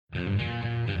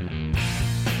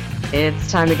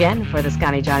It's time again for the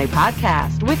Scotty Johnny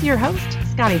podcast with your host,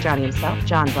 Scotty Johnny himself,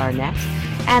 John Barnett,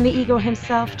 and the ego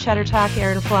himself, Cheddar Talk,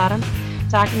 Aaron Flottam,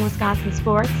 talking Wisconsin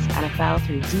sports, NFL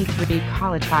through D3,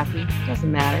 college hockey,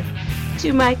 doesn't matter.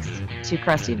 2 mics, 2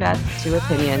 crusty vets, 2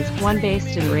 opinions, one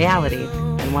based in reality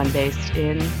and one based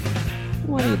in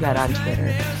what do you bet on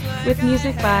Twitter, with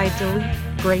music by Delete,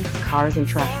 Greats, Cars, and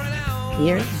Trucks.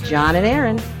 Here's John and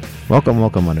Aaron. Welcome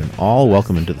one and all.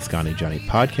 Welcome into the Scotty Johnny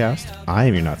podcast. I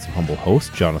am your not so humble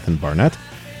host, Jonathan Barnett.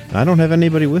 And I don't have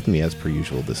anybody with me as per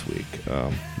usual this week.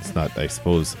 It's not, I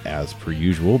suppose, as per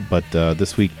usual, but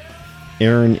this week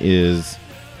Aaron is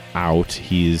out.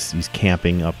 He's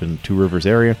camping up in Two Rivers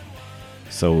area,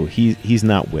 so he's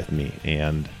not with me.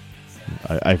 And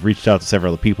I've reached out to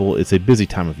several other people. It's a busy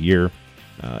time of year.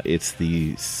 It's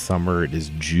the summer. It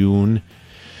is June,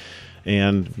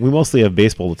 and we mostly have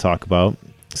baseball to talk about.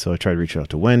 So I tried to reach out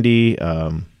to Wendy,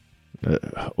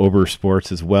 Ober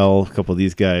Sports as well. A couple of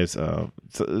these guys, so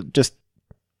just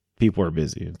people are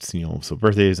busy. It's, so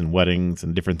birthdays and weddings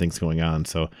and different things going on.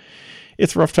 So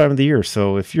it's a rough time of the year.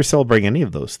 So if you're celebrating any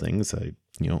of those things, I,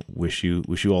 wish you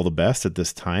all the best at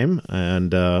this time.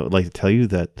 And I'd like to tell you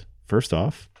that first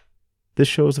off, this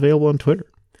show is available on Twitter.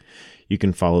 You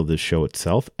can follow this show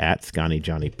itself at Scotty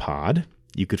Johnny Pod.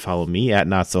 You could follow me at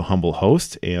Not So Humble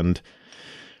Host, and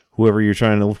whoever you're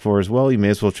trying to look for as well, you may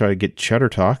as well try to get Cheddar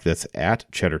Talk. That's at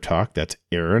Cheddar Talk. That's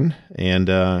Aaron.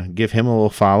 And give him a little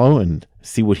follow and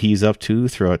see what he's up to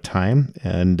throughout time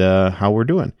and how we're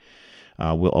doing.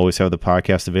 We'll always have the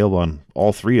podcast available on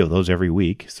all 3 of those every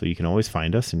week. So you can always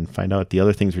find us and find out the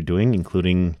other things we're doing,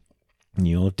 including,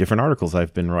 different articles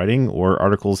I've been writing or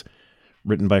articles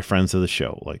written by friends of the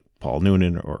show, like Paul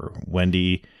Noonan or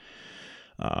Wendy,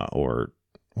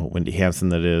 Wendy Hansen,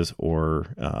 that is, or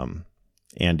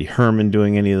Andy Herman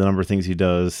doing any of the number of things he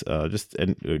does,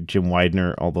 Jim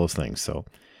Widener, all those things. So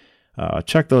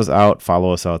check those out,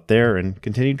 follow us out there, and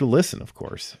continue to listen, of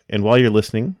course. And while you're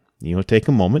listening, take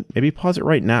a moment, maybe pause it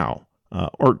right now,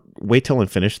 or wait till I'm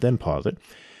finished, then pause it.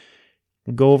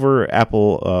 Go over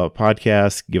Apple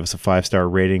Podcasts, give us a 5-star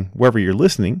rating. Wherever you're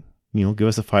listening, give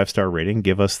us a 5-star rating.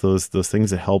 Give us those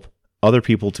things that help other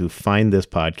people to find this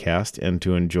podcast and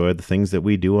to enjoy the things that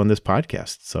we do on this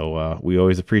podcast. So we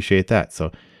always appreciate that.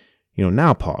 So,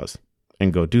 now pause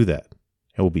and go do that.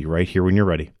 And we'll be right here when you're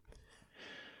ready.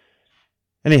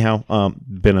 Anyhow,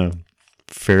 been a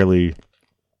fairly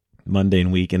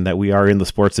mundane week in that we are in the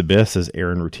sports abyss, as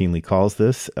Aaron routinely calls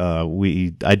this.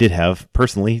 I did have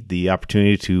personally the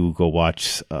opportunity to go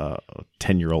watch a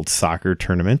 10-year-old soccer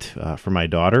tournament for my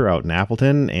daughter out in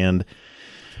Appleton, and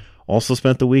also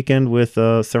spent the weekend with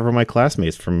several of my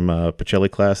classmates from Pacelli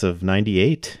class of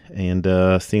 98 and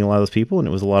seeing a lot of those people, and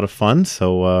it was a lot of fun.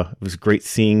 So it was great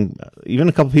seeing even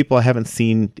a couple people I haven't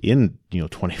seen in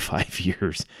 25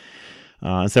 years,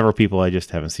 and several people I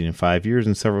just haven't seen in 5 years,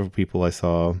 and several people I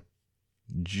saw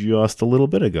just a little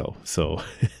bit ago. So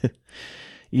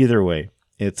either way,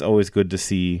 it's always good to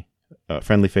see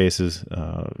friendly faces,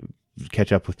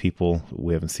 catch up with people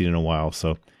we haven't seen in a while.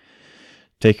 So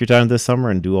take your time this summer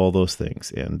and do all those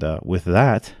things. And with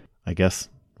that, I guess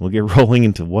we'll get rolling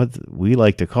into what we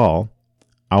like to call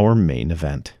our main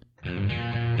event.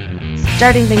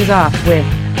 Starting things off with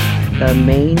the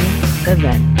main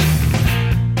event.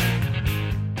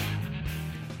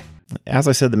 As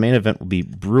I said, the main event will be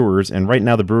Brewers, and right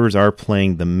now the Brewers are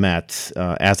playing the Mets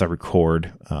as I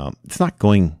record. It's not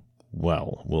going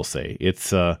well, we'll say. It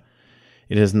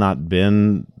has not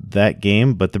been that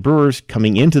game, but the Brewers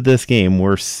coming into this game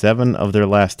were 7 of their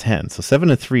last 10. So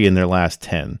 7-3 in their last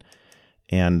 10.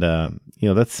 And,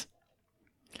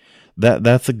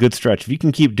 that's a good stretch. If you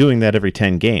can keep doing that every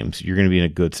 10 games, you're going to be in a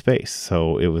good space.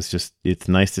 So it's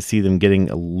nice to see them getting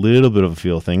a little bit of a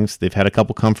feel of things. They've had a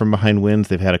couple come from behind wins.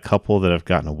 They've had a couple that have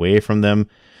gotten away from them.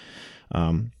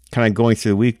 Kind of going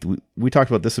through the week, we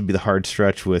talked about this would be the hard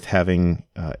stretch with having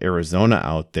Arizona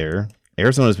out there.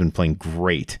 Arizona's been playing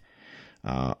great.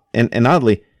 And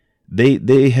oddly,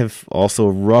 they have also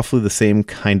roughly the same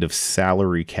kind of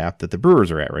salary cap that the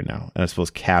Brewers are at right now. And I suppose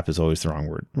cap is always the wrong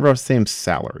word. Same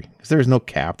salary. Because there's no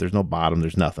cap, there's no bottom,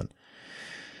 there's nothing.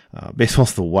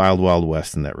 Baseball's the wild, wild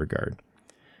west in that regard.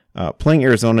 Playing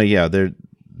Arizona,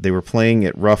 they were playing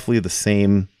at roughly the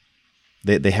same.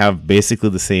 They have basically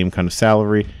the same kind of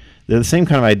salary. They're the same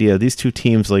kind of idea. These two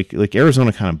teams, like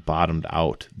Arizona, kind of bottomed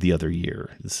out the other year.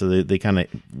 So they kind of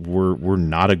were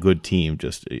not a good team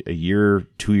just a year,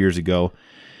 2 years ago,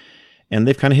 and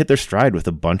they've kind of hit their stride with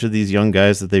a bunch of these young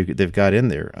guys that they've got in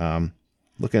there.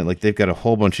 Looking at they've got a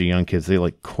whole bunch of young kids. They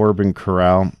like Corbin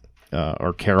Corral.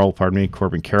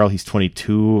 Corbin Carroll, he's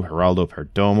 22. Geraldo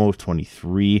Perdomo,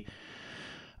 23.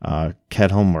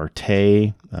 Kedhom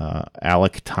Marte,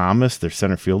 Alec Thomas, their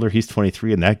center fielder, he's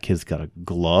 23, and that kid's got a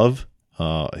glove,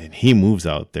 and he moves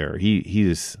out there. He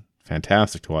is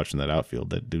fantastic to watch in that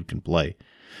outfield. That dude can play.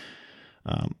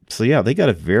 So yeah, they got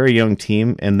a very young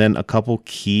team, and then a couple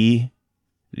key,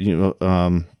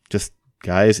 just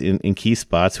guys in key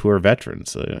spots who are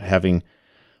veterans, having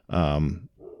hit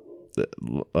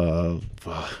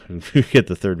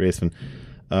the third baseman,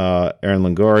 Evan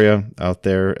Longoria out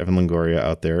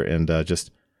there, and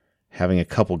just having a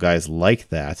couple guys like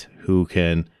that who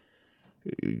can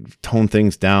tone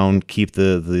things down, keep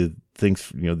the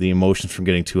things, the emotions from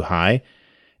getting too high.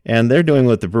 And they're doing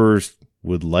what the Brewers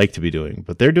would like to be doing,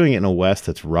 but they're doing it in a West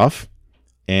that's rough,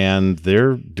 and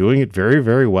they're doing it very,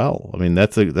 very well. I mean,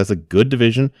 that's a good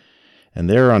division, and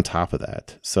they're on top of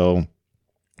that. So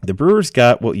the Brewers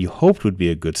got what you hoped would be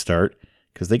a good start,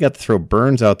 because they got to throw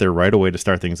Burns out there right away to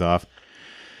start things off.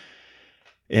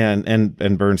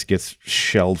 And Burns gets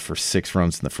shelled for 6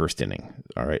 runs in the first inning.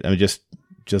 All right. I mean,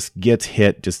 just gets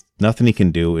hit, just nothing he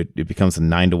can do. It becomes a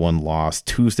 9-1 loss.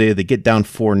 Tuesday, they get down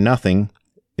 4-0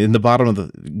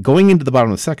 going into the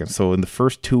bottom of the second. So in the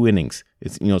first 2 innings,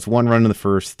 it's 1 run in the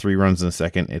first, 3 runs in the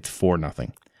second. It's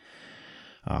 4-0.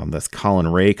 That's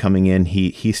Colin Ray coming in.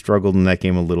 He struggled in that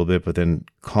game a little bit, but then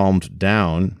calmed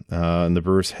down. And the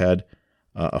Brewers had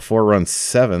a 4-run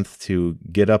 7th to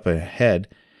get up ahead.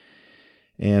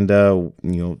 And, a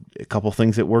couple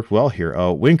things that worked well here.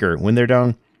 Winker, when they're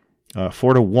down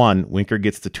 4-1, Winker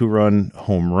gets the 2-run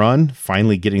home run,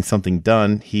 finally getting something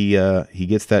done. He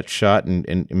gets that shot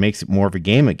and makes it more of a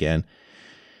game again.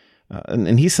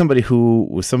 And he's somebody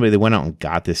they went out and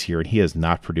got this year, and he has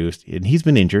not produced. And he's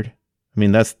been injured. I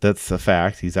mean, that's a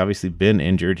fact. He's obviously been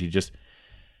injured. He just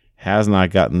has not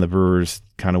gotten the Brewers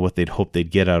kind of what they'd hoped they'd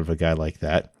get out of a guy like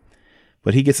that.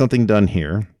 But he gets something done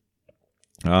here.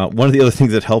 One of the other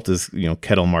things that helped is,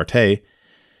 Kedhom Marte,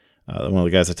 one of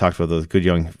the guys I talked about, those good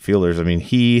young fielders. I mean,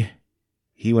 he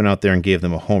went out there and gave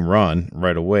them a home run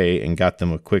right away and got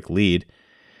them a quick lead.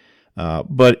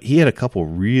 But he had a couple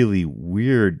really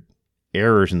weird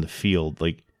errors in the field,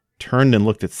 like turned and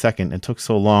looked at second and took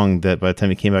so long that by the time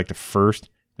he came back to first,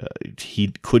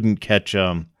 he couldn't catch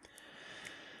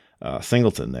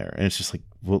Singleton there. And it's just like,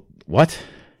 well, what?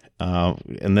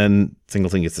 And then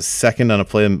Singleton gets a second on a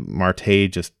play, and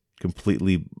Marte just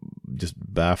completely, just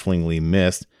bafflingly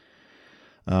missed.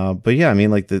 But yeah, I mean,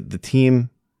 like the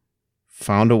team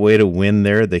found a way to win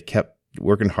there. They kept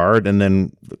working hard, and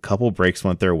then a couple breaks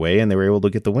went their way, and they were able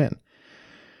to get the win.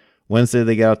 Wednesday,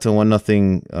 they got out to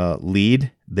 1-0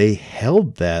 lead. They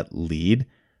held that lead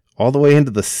all the way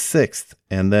into the 6th,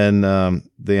 and then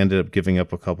they ended up giving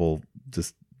up a couple,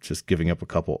 just giving up a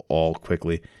couple all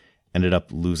quickly. Ended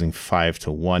up losing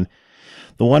 5-1.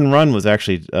 The 1 run was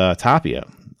actually Tapia,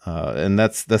 and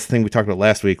that's the thing we talked about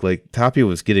last week. Like, Tapia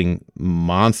was getting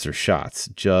monster shots.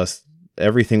 Just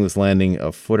everything was landing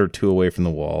a foot or two away from the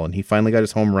wall, and he finally got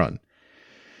his home run.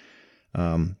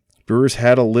 Brewers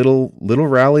had a little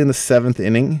rally in the 7th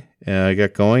inning,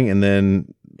 got going, and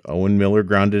then Owen Miller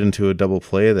grounded into a double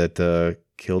play that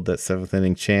killed that 7th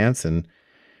inning chance, and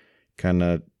kind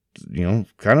of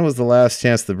was the last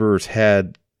chance the Brewers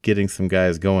had getting some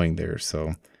guys going there.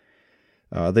 So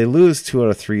they lose 2 out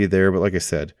of 3 there, but like I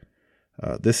said,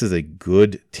 this is a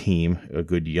good team, a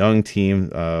good young team.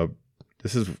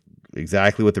 This is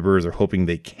exactly what the Brewers are hoping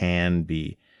they can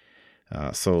be.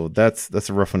 So that's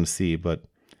a rough one to see, but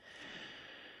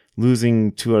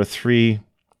losing 2 out of 3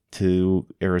 to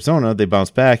Arizona, they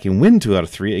bounce back and win 2 out of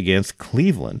 3 against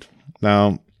Cleveland.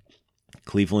 Now,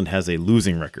 Cleveland has a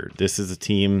losing record. This is a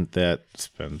team that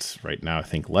spends right now, I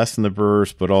think, less than the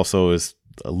Brewers, but also is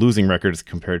a losing record as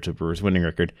compared to the Brewers' winning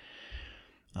record.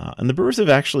 And the Brewers have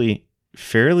actually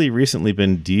fairly recently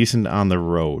been decent on the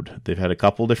road. They've had a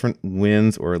couple different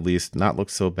wins, or at least not look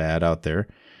so bad out there.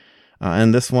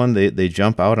 And this one, they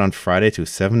jump out on Friday to a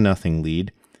 7-0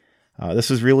 lead. This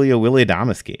was really a Willy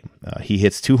Adames game. He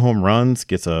hits 2 home runs,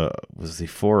 gets 4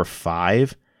 or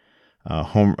 5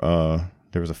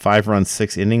 there was a 5-run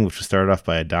 6th inning, which was started off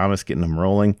by Adames getting him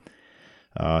rolling.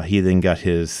 He then got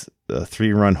his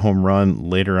 3-run home run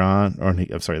later on.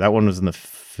 That one was in the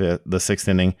 6th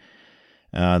inning.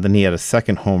 Then he had a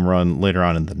second home run later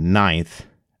on in the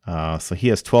 9th. So he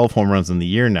has 12 home runs in the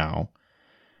year now.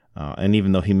 And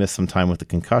even though he missed some time with the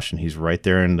concussion, he's right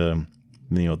there in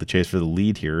the chase for the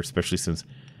lead here, especially since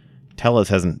Tellez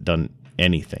hasn't done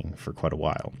anything for quite a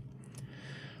while.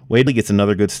 Wadley gets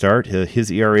another good start.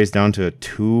 His ERA is down to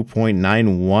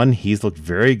 2.91. He's looked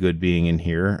very good being in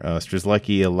here.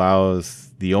 Strzelecki allows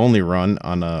the only run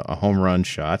on a home run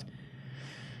shot.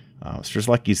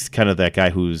 Strzelecki's kind of that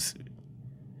guy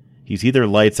he's either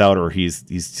lights out or he's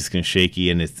just going to shaky,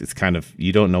 and it's kind of,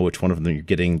 you don't know which one of them you're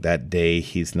getting that day.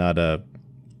 He's not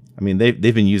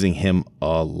they've been using him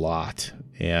a lot,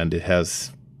 and it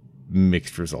has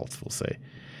mixed results, we'll say.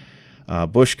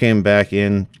 Bush came back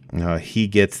in. He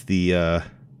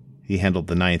handled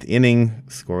the ninth inning,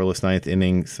 scoreless ninth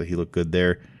inning, so he looked good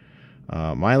there.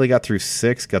 Miley got through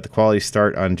 6, got the quality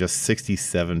start on just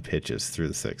 67 pitches through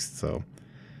the 6th. So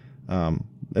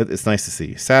it's nice to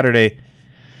see. Saturday,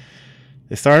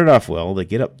 they started off well. They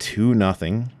get up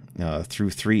 2-0 through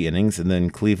 3 innings, and then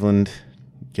Cleveland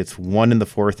gets 1 in the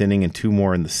 4th inning and 2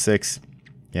 more in the 6th,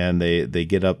 and they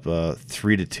get up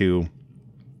 3-2.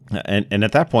 And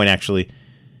at that point, actually,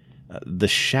 the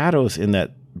shadows in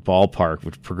that ballpark,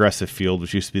 which Progressive Field,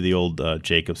 which used to be the old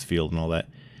Jacobs Field and all that,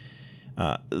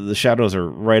 the shadows are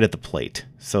right at the plate.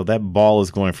 So that ball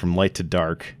is going from light to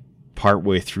dark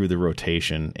partway through the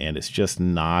rotation, and it's just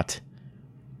not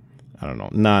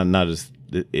as...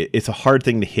 It's a hard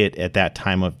thing to hit at that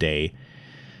time of day.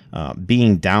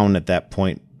 Being down at that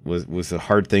point was a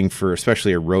hard thing for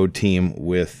especially a road team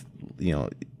with,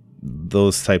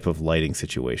 those type of lighting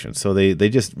situations. So they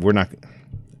just were not,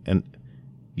 and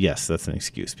yes, that's an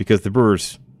excuse because the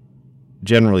Brewers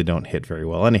generally don't hit very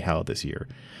well anyhow this year.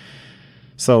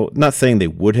 So not saying they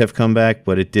would have come back,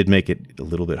 but it did make it a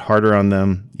little bit harder on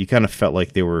them. You kind of felt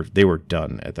like they were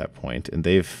done at that point, and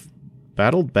they've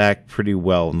battled back pretty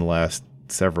well in the last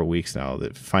several weeks now,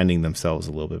 that finding themselves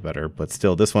a little bit better. But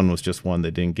still, this one was just one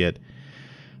they didn't get.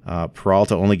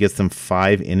 Peralta only gets them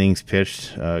 5 innings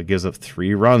pitched, gives up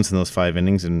 3 runs in those 5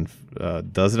 innings, and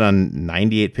does it on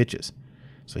 98 pitches.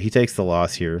 So he takes the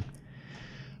loss here.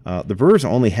 The Brewers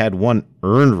only had 1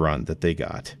 earned run that they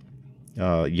got.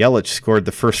 Yelich scored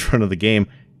the first run of the game.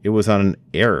 It was on an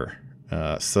error.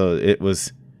 So it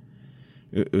was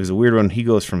a weird one. He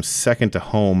goes from second to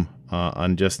home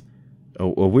on just a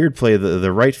weird play.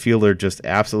 The right fielder just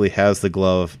absolutely has the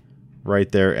glove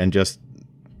right there, and just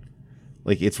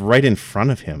like it's right in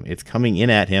front of him. It's coming in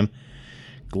at him.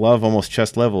 Glove almost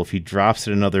chest level. If he drops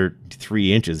it another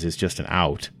 3 inches, it's just an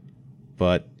out.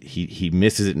 But he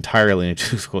misses it entirely, and it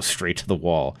just goes straight to the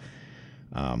wall.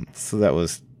 So that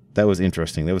was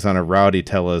interesting. That was on a Rowdy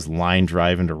Tellez line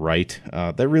drive into right.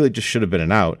 That really just should have been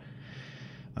an out.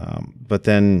 But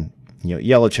then,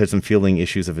 Yelich had some fielding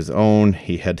issues of his own.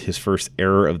 He had his first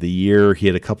error of the year. He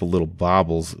had a couple little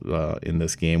bobbles in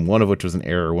this game, one of which was an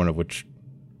error, one of which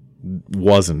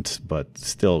wasn't, but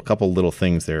still a couple little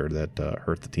things there that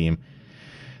hurt the team.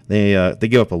 They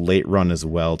give up a late run as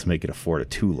well to make it a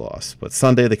 4-2 loss. But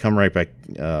Sunday they come right back,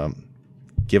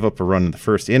 give up a run in the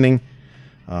first inning.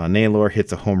 Naylor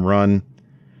hits a home run.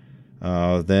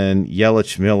 Then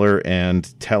Yelich, Miller,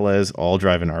 and Tellez all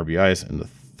drive in RBIs in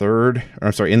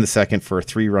the second for a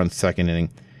 3-run second inning.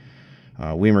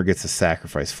 Weimer gets a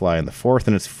sacrifice fly in the 4th,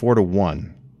 and it's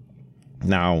 4-1.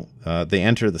 Now, they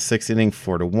enter the 6th inning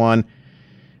 4-1,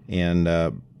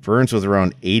 and Burns was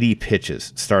around 80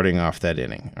 pitches starting off that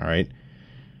inning, all right?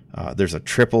 There's a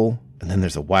triple, and then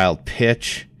there's a wild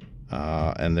pitch,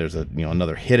 and there's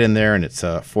another hit in there, and it's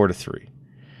 4-3.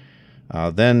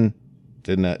 Then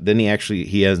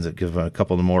he ends up giving a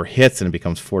couple of more hits, and it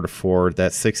becomes 4-4.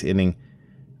 That 6th inning,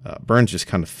 Burns just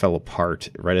kind of fell apart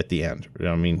right at the end.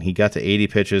 He got to 80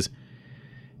 pitches,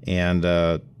 and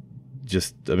that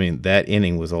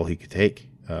inning was all he could take.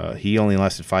 He only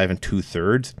lasted 5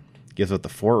 2/3, gives up the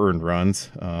 4 earned runs,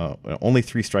 only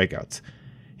 3 strikeouts.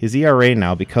 His ERA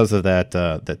now, because of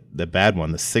the bad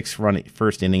one, the 6-run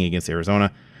first inning against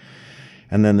Arizona,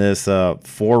 and then this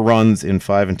 4 runs in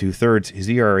 5 2/3, his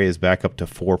ERA is back up to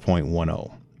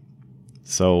 4.10.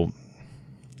 So,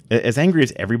 as angry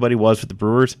as everybody was with the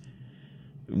Brewers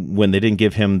when they didn't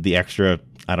give him the extra,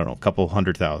 a couple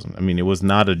 $100,000. It was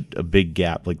not a big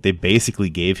gap. Like, they basically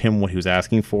gave him what he was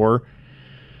asking for,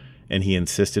 and he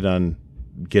insisted on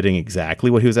getting exactly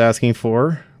what he was asking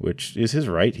for, which is his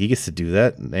right. He gets to do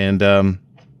that. And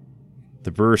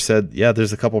the Brewers said, yeah,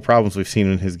 there's a couple problems we've seen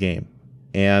in his game.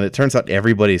 And it turns out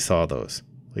everybody saw those.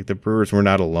 Like, the Brewers were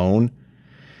not alone.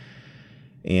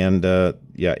 And,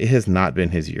 it has not been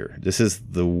his year. This is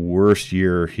the worst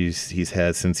year he's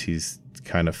had since he's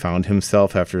kind of found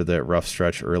himself after that rough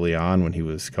stretch early on when he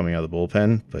was coming out of the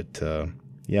bullpen. But,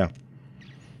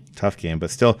 tough game.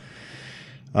 But still,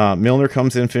 Milner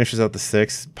comes in, finishes out the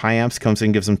 6th. Payamps comes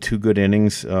in, gives him 2 good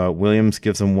innings. Williams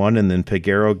gives him 1, and then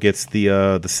Peguero gets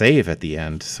the save at the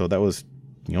end. So that was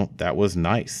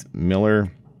nice.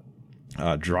 Miller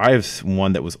drives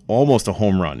one that was almost a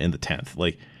home run in the 10th.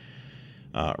 Like,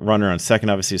 Runner on second,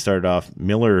 obviously started off.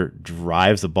 Miller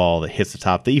drives the ball that hits the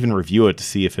top. They even review it to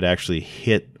see if it actually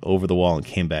hit over the wall and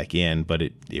came back in, but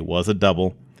it was a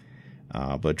double.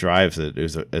 But drives it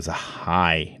as a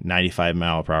high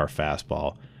 95-mile-per-hour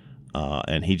fastball,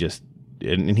 and he just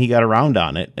and he got around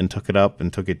on it and took it up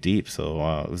and took it deep.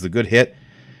 So it was a good hit.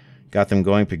 Got them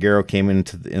going. Peguero came in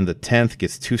the 10th,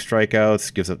 gets 2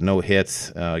 strikeouts, gives up no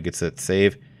hits, gets that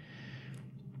save.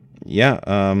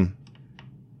 Yeah.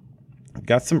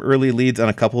 Got some early leads on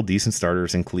a couple decent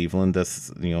starters in Cleveland.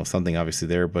 That's something obviously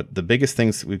there. But the biggest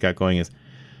things we've got going is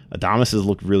Adames has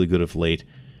looked really good of late.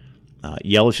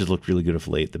 Yelich has looked really good of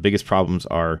late. The biggest problems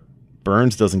are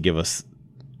Burns doesn't give us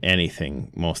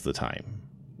anything most of the time.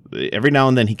 Every now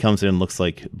and then he comes in and looks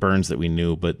like Burns that we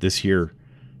knew, but this year,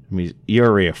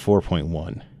 ERA of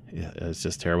 4.1. Yeah, it's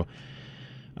just terrible.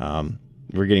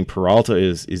 We're getting Peralta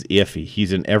is iffy.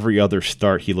 He's in every other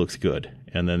start he looks good,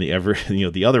 and then the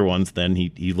other ones then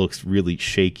he looks really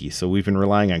shaky. So we've been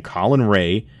relying on Colin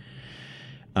Ray,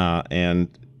 and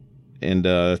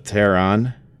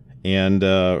Teheran, and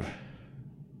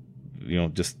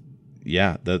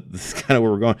that's kind of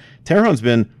where we're going. Teheran's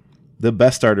been the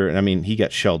best starter, and I mean he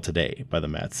got shelled today by the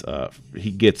Mets.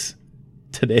 He gets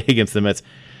today against the Mets.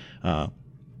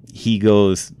 He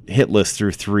goes hitless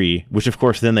through 3, which of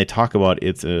course then they talk about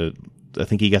I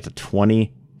think he got to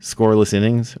 20 scoreless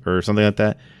innings or something like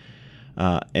that.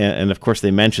 And of course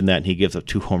they mentioned that, and he gives up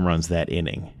 2 home runs that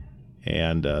inning.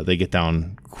 And they get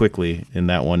down quickly in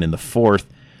that one in the 4th.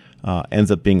 Ends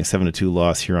up being a 7-2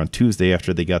 loss here on Tuesday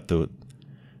after they got the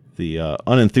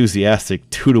unenthusiastic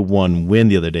 2-1 win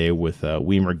the other day with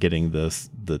Weimer getting the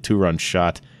 2-run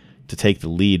shot to take the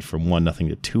lead from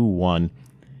 1-0 to 2-1.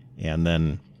 And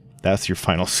then that's your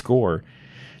final score.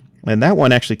 And that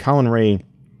one, actually, Colin Ray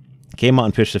came out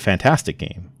and pitched a fantastic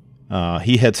game.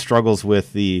 He had struggles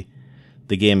with the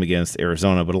game against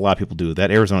Arizona, but a lot of people do. That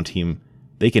Arizona team,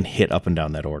 they can hit up and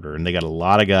down that order, and they got a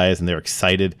lot of guys, and they're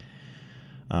excited.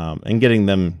 And getting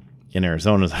them in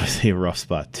Arizona is obviously a rough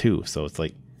spot, too. So it's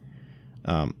like,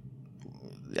 I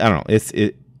don't know.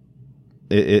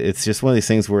 It's just one of these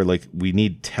things where, like, we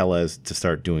need Tellez to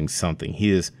start doing something.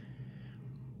 He is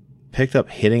picked up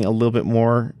hitting a little bit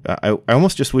more. I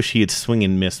almost just wish he had swing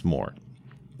and miss more.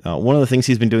 One of the things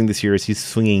he's been doing this year is he's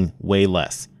swinging way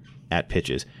less at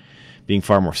pitches, being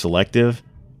far more selective,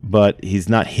 but he's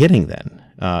not hitting then.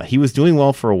 He was doing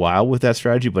well for a while with that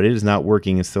strategy, but it is not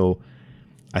working. And so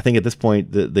I think at this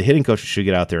point, the hitting coach should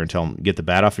get out there and tell him, get the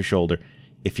bat off your shoulder.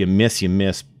 If you miss, you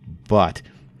miss, but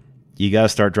you got to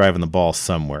start driving the ball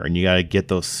somewhere, and you got to get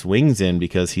those swings in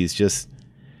because he's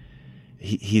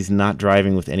not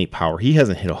driving with any power. He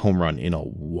hasn't hit a home run in a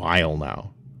while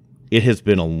now. It has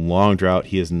been a long drought.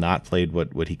 He has not played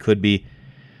what he could be.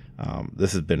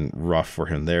 This has been rough for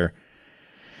him there.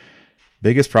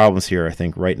 Biggest problems here, I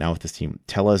think, right now with this team.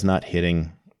 Tellez not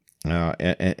hitting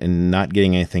and not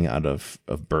getting anything out of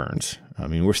Burns. I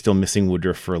mean, we're still missing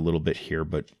Woodruff for a little bit here,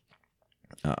 but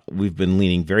we've been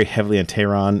leaning very heavily on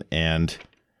Teheran and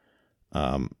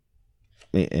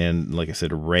like I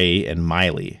said, Ray and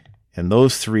Miley. And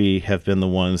those 3 have been the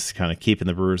ones kind of keeping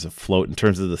the Brewers afloat in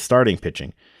terms of the starting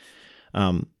pitching.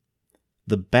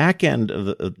 The back end of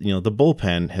the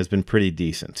bullpen has been pretty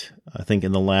decent. I think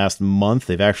in the last month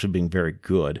they've actually been very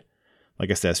good.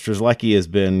 Like I said, Strzelecki has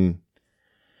been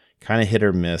kind of hit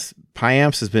or miss.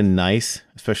 Payamps has been nice,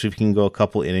 especially if you can go a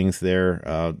couple innings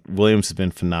there. Williams has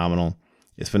been phenomenal.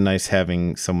 It's been nice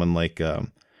having someone like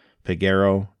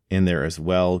Peguero in there as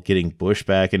well. Getting Bush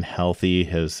back and healthy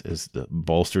has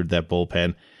bolstered that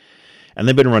bullpen. And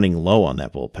they've been running low on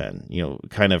that bullpen,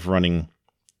 kind of running,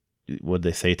 what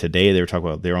they say today, they were talking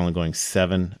about they're only going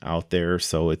 7 out there.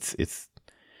 So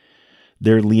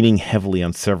they're leaning heavily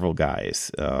on several guys.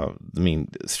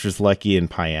 Strzelecki and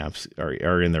Payamps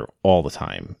are in there all the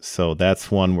time. So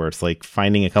that's one where it's like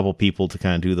finding a couple people to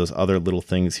kind of do those other little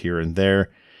things here and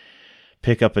there,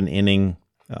 pick up an inning.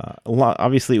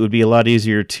 Obviously, it would be a lot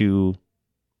easier to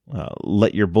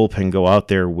let your bullpen go out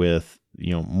there with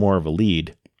more of a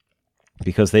lead,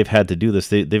 because they've had to do this.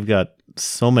 They've got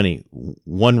so many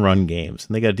 1-run games,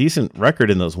 and they got a decent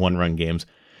record in those 1-run games.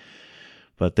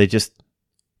 But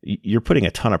you're putting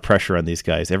a ton of pressure on these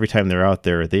guys every time they're out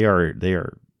there. They are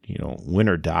win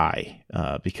or die,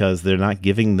 because they're not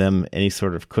giving them any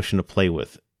sort of cushion to play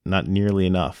with, not nearly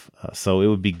enough. So it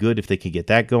would be good if they could get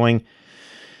that going.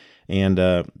 And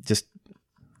just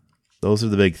those are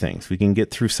the big things. We can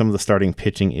get through some of the starting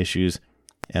pitching issues,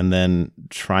 and then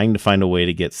trying to find a way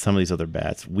to get some of these other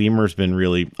bats. Weimer's been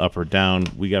really up or down.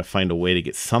 We got to find a way to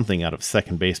get something out of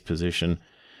second base position,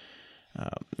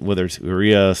 whether it's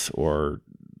Urias or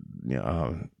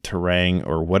Terang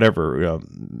or whatever,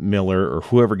 Miller or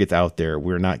whoever gets out there,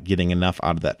 we're not getting enough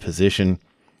out of that position.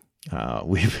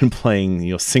 We've been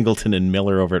playing, Singleton and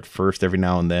Miller over at first every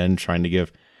now and then, trying to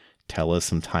give Tellez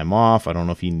some time off. I don't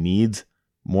know if he needs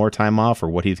more time off or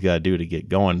what he's got to do to get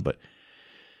going, but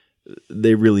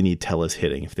they really need Tellez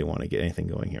hitting if they want to get anything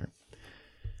going here.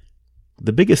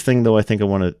 The biggest thing, though, I think I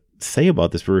want to say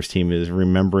about this Brewers team is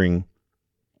remembering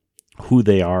who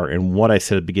they are and what I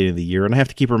said at the beginning of the year. And I have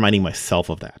to keep reminding myself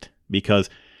of that because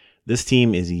this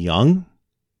team is young.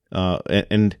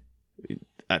 And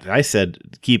I said,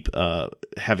 keep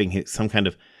having some kind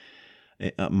of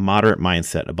moderate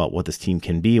mindset about what this team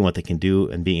can be and what they can do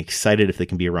and being excited if they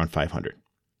can be around 500.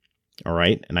 All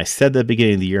right. And I said that at the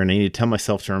beginning of the year, and I need to tell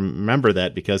myself to remember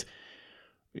that because,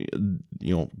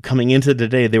 coming into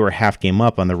today, they were half game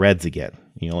up on the Reds again.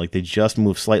 They just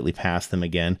moved slightly past them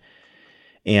again.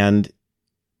 And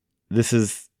this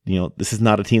is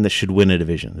not a team that should win a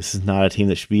division. This is not a team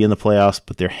that should be in the playoffs,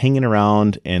 but they're hanging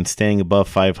around and staying above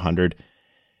 500.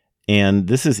 And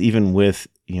this is even with,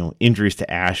 injuries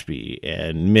to Ashby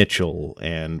and Mitchell,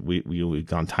 and we've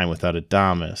gone time without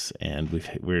Adames, and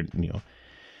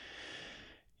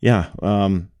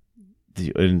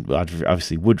and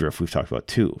obviously Woodruff we've talked about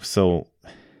too. So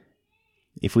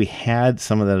if we had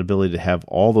some of that ability to have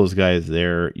all those guys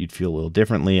there, you'd feel a little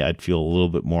differently. I'd feel a little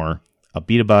bit more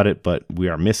upbeat about it, but we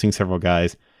are missing several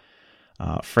guys.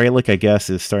 Frelick, I guess,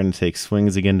 is starting to take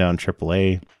swings again down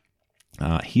AAA.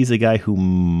 He's a guy who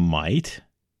might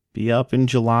be up in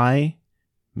July,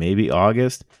 maybe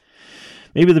August.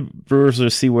 Maybe the Brewers will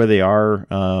see where they are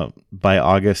by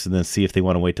August and then see if they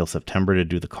want to wait till September to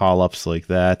do the call-ups like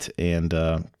that and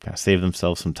kind of save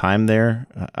themselves some time there.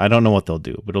 I don't know what they'll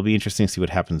do, but it'll be interesting to see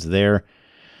what happens there.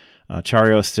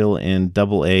 Chario is still in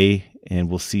AA, and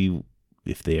we'll see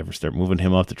if they ever start moving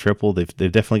him up to triple. They've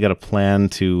definitely got a plan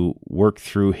to work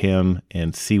through him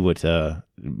and see what,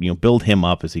 build him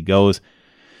up as he goes.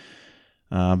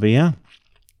 But yeah.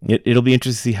 It'll be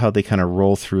interesting to see how they kind of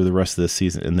roll through the rest of this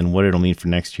season and then what it'll mean for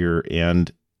next year.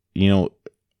 And,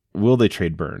 will they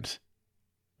trade Burns?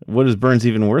 What is Burns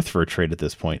even worth for a trade at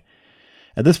this point?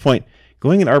 At this point,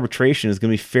 going in arbitration is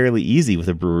going to be fairly easy with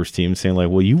a Brewers team saying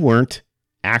like, well, you weren't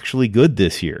actually good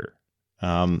this year.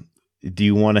 Do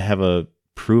you want to have a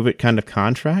prove it kind of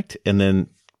contract and then,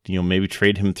 maybe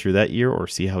trade him through that year or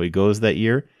see how he goes that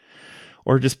year,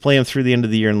 or just play him through the end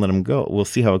of the year and let him go? We'll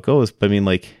see how it goes. But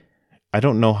I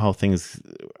don't know how things,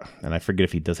 and I forget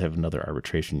if he does have another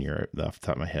arbitration year off the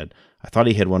top of my head. I thought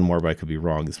he had one more, but I could be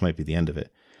wrong. This might be the end of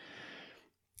it.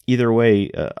 Either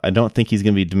way, I don't think he's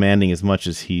going to be demanding as much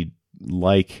as he'd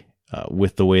like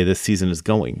with the way this season is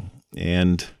going.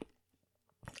 And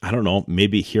I don't know,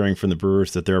 maybe hearing from the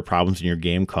Brewers that there are problems in your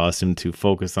game caused him to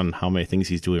focus on how many things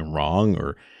he's doing wrong,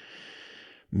 or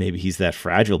maybe he's that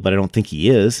fragile, but I don't think he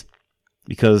is.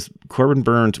 Because Corbin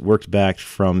Burns worked back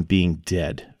from being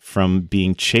dead, from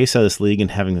being chased out of this league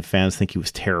and having the fans think he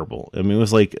was terrible. It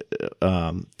was like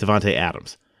Davante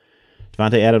Adams.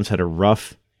 Davante Adams had a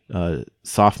rough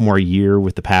sophomore year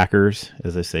with the Packers,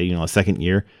 as I say, a second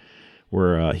year,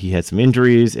 where he had some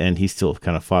injuries and he still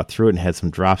kind of fought through it and had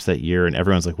some drops that year. And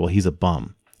everyone's like, well, he's a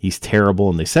bum. He's terrible.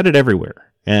 And they said it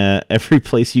everywhere. Every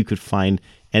place you could find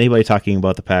anybody talking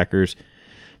about the Packers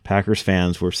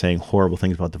fans were saying horrible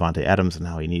things about Davante Adams and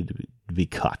how he needed to be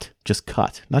cut. Just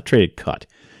cut. Not traded, cut.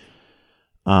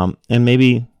 And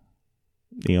maybe,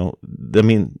 quite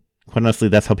honestly,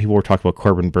 that's how people were talking about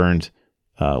Corbin Burns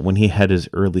when he had his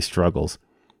early struggles.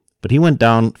 But he went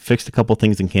down, fixed a couple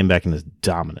things, and came back and is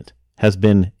dominant. Has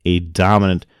been a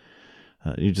dominant,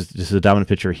 just a dominant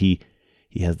pitcher. He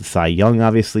has the Cy Young,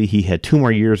 obviously. He had 2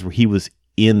 more years where he was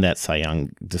in that Cy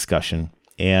Young discussion.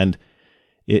 And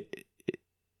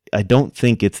I don't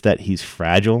think it's that he's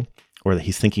fragile or that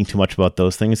he's thinking too much about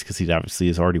those things, because he obviously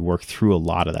has already worked through a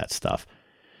lot of that stuff.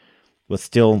 But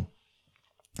still,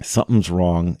 something's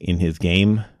wrong in his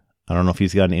game. I don't know if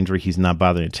he's got an injury he's not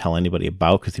bothering to tell anybody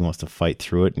about because he wants to fight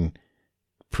through it and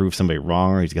prove somebody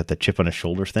wrong, or he's got that chip on his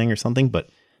shoulder thing or something. But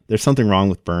there's something wrong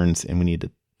with Burns, and we need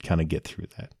to kind of get through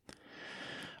that.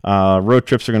 Road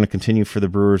trips are going to continue for the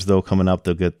Brewers, though, coming up.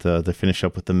 They'll get they finish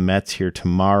up with the Mets here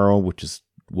tomorrow, which is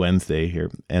Wednesday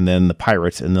here, and then the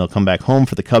Pirates, and they'll come back home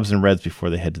for the Cubs and Reds before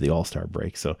they head to the All-Star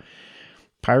break. So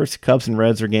Pirates, Cubs, and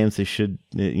Reds are games they should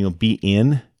be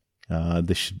in.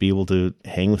 They should be able to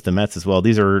hang with the Mets as well.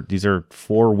 These are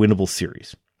 4 winnable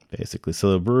series, basically.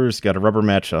 So the Brewers got a rubber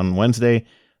match on Wednesday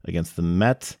against the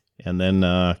Mets, and then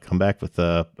come back with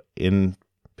in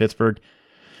Pittsburgh,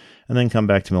 and then come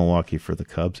back to Milwaukee for the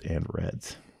Cubs and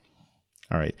Reds.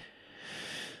 All right.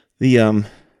 The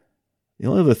The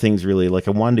only other things really, like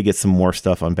I wanted to get some more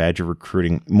stuff on Badger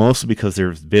recruiting, mostly because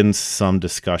there's been some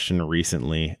discussion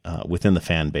recently within the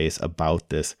fan base about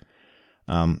this.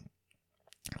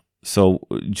 So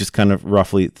just kind of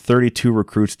roughly 32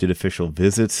 recruits did official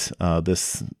visits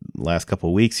this last couple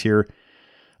of weeks here.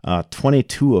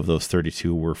 22 of those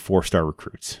 32 were 4-star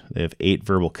recruits. They have 8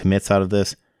 verbal commits out of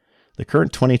this. The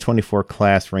current 2024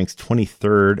 class ranks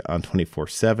 23rd on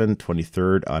 24/7,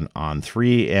 23rd on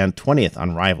On3, and 20th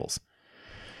on Rivals.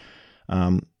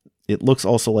 It looks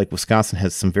also like Wisconsin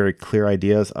has some very clear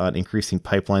ideas on increasing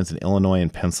pipelines in Illinois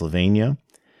and Pennsylvania,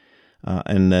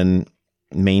 and then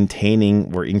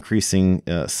maintaining or increasing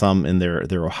some in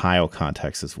their Ohio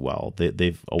context as well.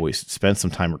 They've always spent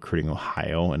some time recruiting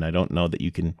Ohio, and I don't know that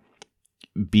you can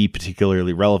be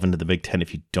particularly relevant to the Big Ten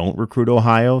if you don't recruit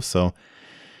Ohio. So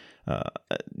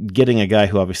getting a guy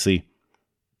who obviously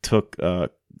took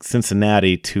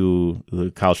Cincinnati to the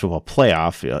college football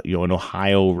playoff, an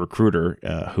Ohio recruiter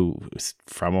who is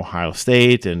from Ohio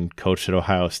State and coached at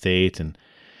Ohio State and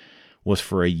was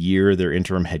for a year their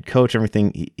interim head coach,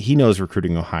 everything. He knows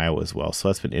recruiting Ohio as well. So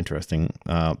that's been interesting.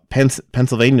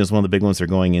 Pennsylvania is one of the big ones they're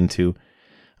going into.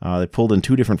 They pulled in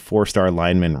 2 different 4-star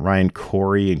linemen, Ryan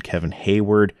Corey and Kevin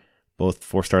Hayward, both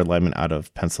 4-star linemen out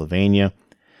of Pennsylvania.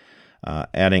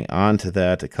 Adding on to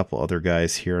that, a couple other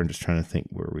guys here. I'm just trying to think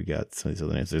where we got some of these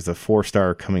other names. There's a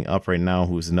 4-star coming up right now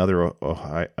who's another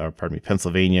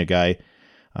Pennsylvania guy,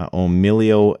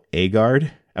 Emilio Agard.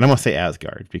 And I'm going to say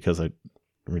Asgard because I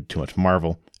read too much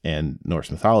Marvel and Norse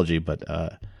mythology, but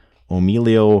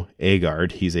Emilio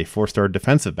Agard, he's a 4-star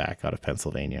defensive back out of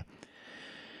Pennsylvania.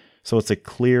 So it's a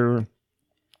clear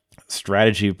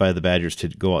strategy by the Badgers to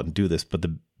go out and do this, but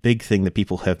the big thing that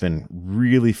people have been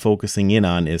really focusing in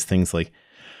on is things like,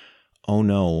 oh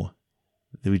no,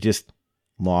 we just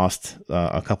lost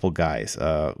a couple guys.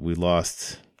 We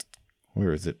lost,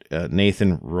 where is it?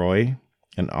 Nathan Roy,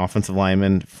 an offensive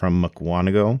lineman from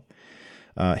Mukwonago.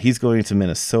 He's going to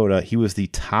Minnesota. He was the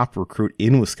top recruit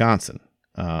in Wisconsin,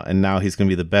 and now he's going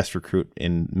to be the best recruit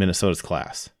in Minnesota's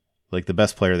class, like the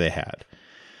best player they had.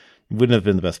 Wouldn't have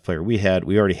been the best player we had.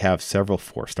 We already have several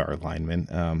 4-star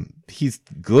linemen. He's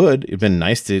good. It'd been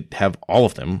nice to have all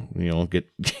of them, get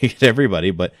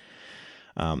everybody, but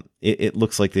it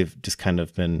looks like they've just kind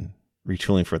of been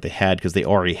retooling for what they had because they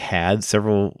already had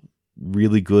several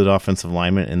really good offensive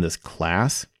linemen in this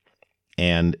class,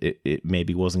 and it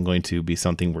maybe wasn't going to be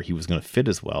something where he was going to fit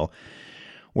as well.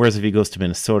 Whereas if he goes to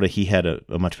Minnesota, he had a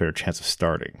much better chance of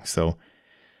starting. So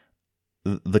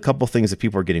the couple things that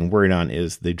people are getting worried on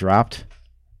is they dropped,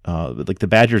 like the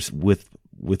Badgers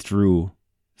withdrew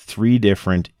 3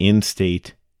 different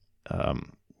in-state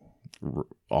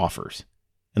offers.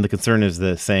 And the concern is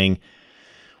saying,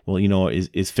 well, is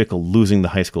Fickell losing the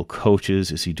high school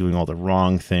coaches? Is he doing all the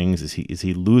wrong things? Is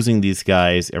he losing these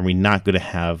guys? Are we not going to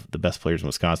have the best players in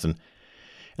Wisconsin?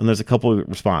 And there's a couple of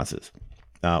responses.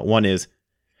 One is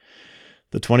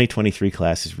the 2023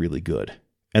 class is really good.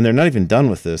 And they're not even done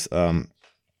with this.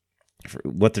 For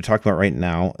what they're talking about right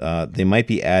now, they might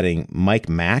be adding Mike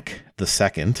Mack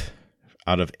II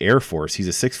out of Air Force. He's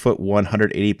a 6'1",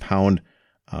 180-pound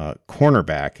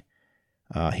cornerback.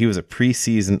 He was a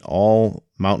preseason All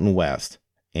Mountain West,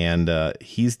 and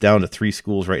he's down to 3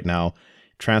 schools right now.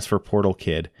 Transfer portal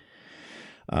kid.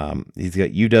 He's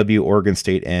got UW, Oregon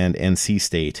State, and NC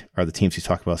State are the teams he's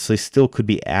talking about. So they still could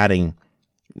be adding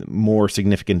more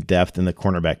significant depth in the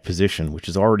cornerback position, which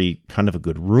is already kind of a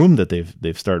good room that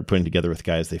they've started putting together with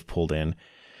guys they've pulled in.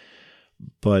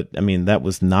 But I mean, that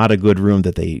was not a good room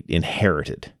that they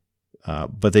inherited.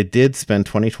 But they did spend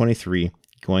 2023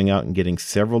 going out and getting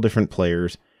several different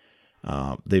players.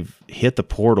 They've hit the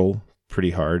portal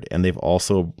pretty hard, and they've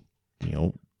also,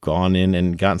 gone in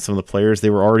and gotten some of the players they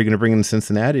were already going to bring in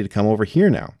Cincinnati to come over here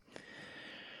now.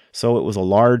 So it was a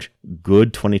large,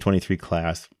 good 2023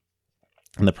 class.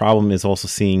 And the problem is also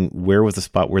seeing where was the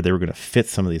spot where they were going to fit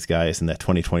some of these guys in that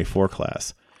 2024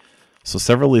 class. So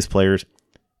several of these players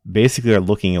basically are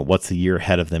looking at what's the year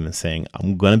ahead of them and saying,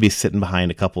 I'm going to be sitting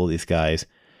behind a couple of these guys.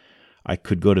 I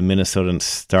could go to Minnesota and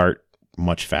start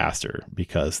much faster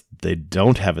because they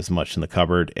don't have as much in the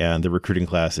cupboard and the recruiting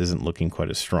class isn't looking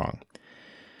quite as strong.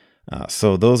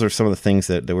 So those are some of the things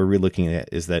that we're really looking at,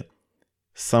 is that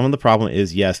some of the problem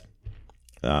is, yes,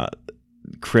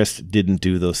 Chris didn't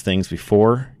do those things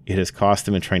before. It has cost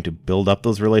him in trying to build up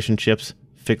those relationships.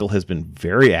 Fickell has been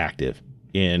very active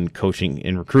in coaching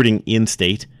and recruiting in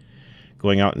state,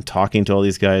 going out and talking to all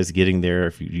these guys, getting there.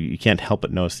 If you can't help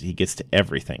but notice he gets to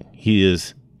everything. He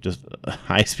is just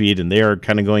high speed, and they are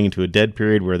kind of going into a dead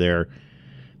period where they're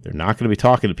not going to be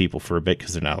talking to people for a bit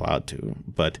because they're not allowed to.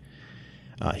 But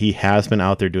he has been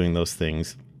out there doing those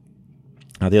things.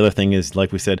 The other thing is,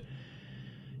 like we said,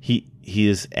 he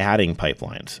is adding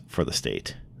pipelines for the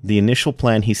state. The initial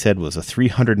plan, he said, was a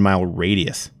 300-mile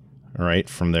radius, all right,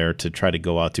 from there to try to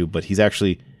go out to. But he's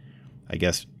actually, I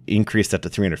guess, increased that to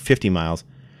 350 miles.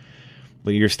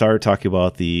 But you start talking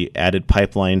about the added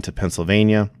pipeline to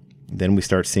Pennsylvania. Then we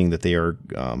start seeing that they are,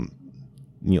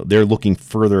 they're looking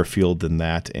further afield than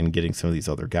that and getting some of these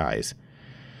other guys.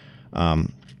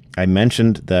 I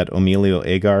mentioned that Emilio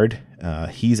Agard,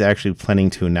 he's actually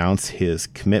planning to announce his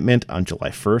commitment on July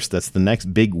 1st. That's the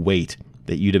next big weight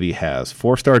that UW has.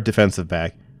 4-star defensive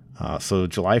back. So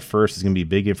July 1st is going to be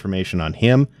big information on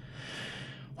him.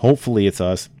 Hopefully it's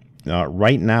us.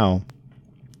 Right now,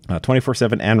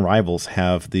 24/7 and Rivals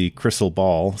have the crystal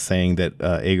ball saying that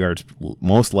Agard's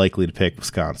most likely to pick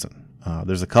Wisconsin.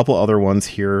 There's a couple other ones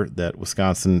here that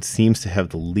Wisconsin seems to have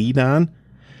the lead on,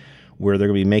 where they're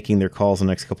going to be making their calls the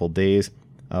next couple of days.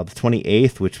 The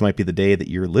 28th, which might be the day that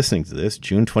you're listening to this,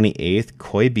 June 28th,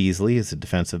 Coy Beasley is a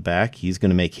defensive back. He's going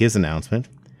to make his announcement.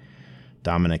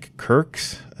 Dominic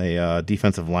Kirks, a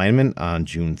defensive lineman, on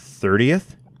June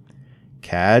 30th.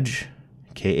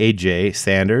 K.A.J.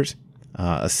 Sanders,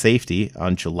 a safety,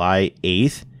 on July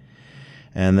 8th.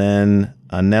 And then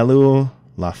Anelu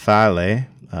Lafale,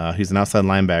 who's an outside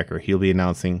linebacker. He'll be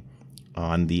announcing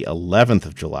on the 11th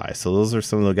of July. So those are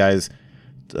some of the guys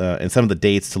and some of the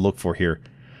dates to look for here.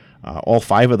 All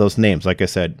 5 of those names, like I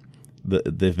said,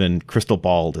 they've been crystal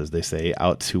balled, as they say,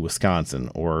 out to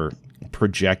Wisconsin or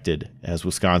projected as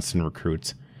Wisconsin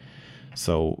recruits.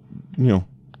 So,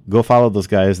 go follow those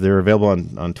guys. They're available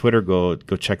on Twitter. Go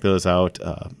check those out.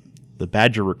 The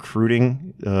Badger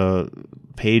recruiting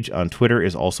page on Twitter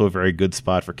is also a very good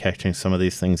spot for catching some of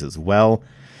these things as well.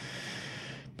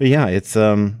 But yeah, it's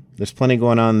there's plenty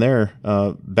going on there.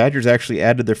 Badgers actually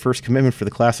added their first commitment for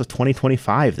the class of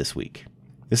 2025 this week.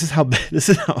 This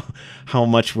is how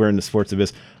much we're in the sports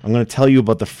abyss. I'm going to tell you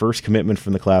about the first commitment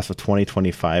from the class of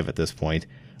 2025 at this point.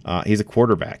 He's a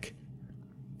quarterback.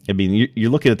 I mean, you're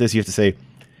looking at this, you have to say,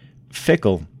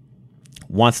 Fickle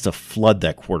wants to flood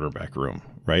that quarterback room,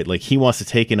 right? Like, he wants to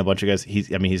take in a bunch of guys. He's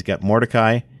got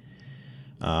Mordecai,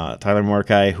 Tyler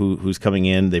Mordecai, who's coming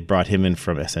in. They brought him in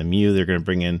from SMU. They're going to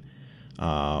bring in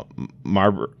Matauer,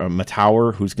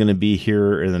 who's going to be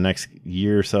here in the next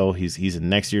year or so. He's in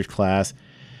next year's class.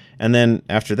 And then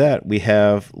after that, we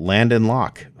have Landon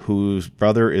Locke, whose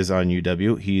brother is on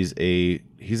UW. He's a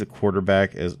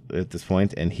quarterback at this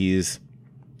point, and I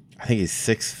think he's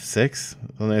 6'6",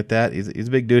 something like that. He's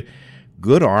a big dude.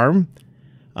 Good arm.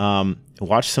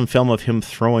 Watch some film of him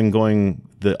throwing going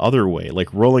the other way,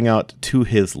 like rolling out to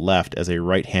his left as a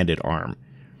right-handed arm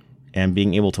and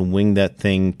being able to wing that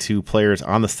thing to players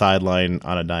on the sideline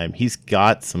on a dime. He's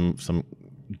got some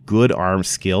good arm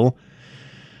skill.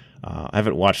 I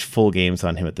haven't watched full games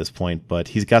on him at this point, but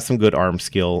he's got some good arm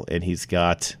skill, and he's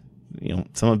got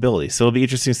some ability. So it'll be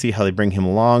interesting to see how they bring him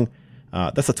along.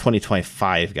 That's a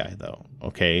 2025 guy, though,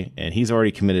 okay? And he's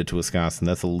already committed to Wisconsin.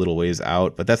 That's a little ways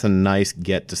out, but that's a nice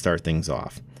get to start things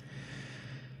off.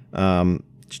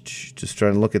 Just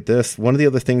trying to look at this. One of the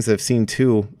other things I've seen,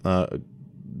 too,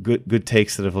 good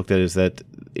takes that I've looked at, is that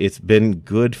it's been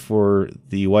good for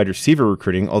the wide receiver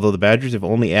recruiting, although the Badgers have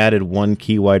only added one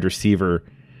key wide receiver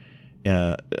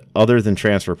other than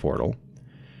transfer portal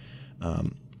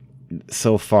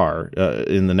so far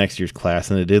in the next year's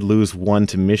class, and it did lose one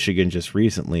to Michigan just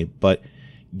recently. But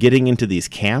getting into these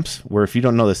camps, where, if you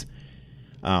don't know this,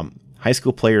 high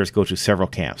school players go to several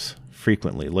camps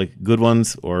frequently, like good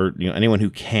ones, or anyone who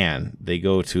can. They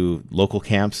go to local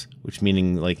camps, which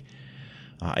meaning like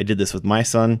I did this with my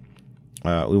son.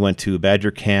 We went to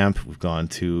Badger camp. We've gone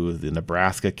to the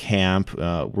Nebraska camp,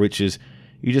 which is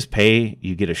you just pay,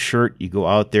 you get a shirt, you go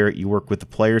out there, you work with the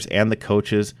players and the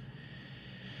coaches.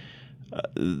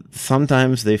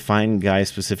 Sometimes they find guys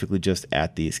specifically just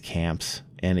at these camps,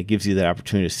 and it gives you that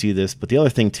opportunity to see this. But the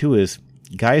other thing, too, is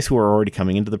guys who are already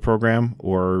coming into the program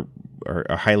or are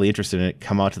highly interested in it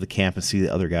come out to the camp and see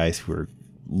the other guys who are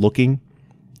looking.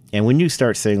 And when you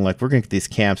start saying, like, we're going to get these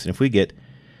camps, and if we get,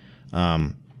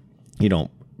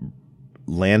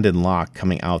 Landon Locke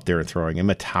coming out there and throwing, and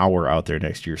Matauer out there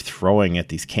next year throwing at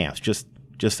these camps, just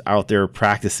out there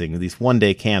practicing these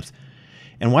one-day camps.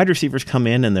 And wide receivers come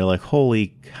in and they're like,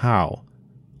 holy cow,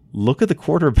 look at the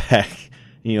quarterback,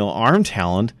 arm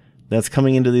talent that's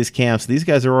coming into these camps. These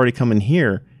guys are already coming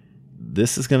here.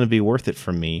 This is going to be worth it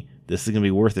for me. This is going to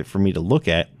be worth it for me to look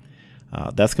at.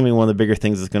 That's going to be one of the bigger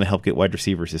things that's going to help get wide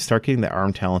receivers, is start getting the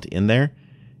arm talent in there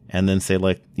and then say,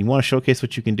 like, you want to showcase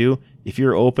what you can do? If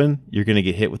you're open, you're going to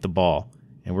get hit with the ball.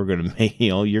 And we're going to make,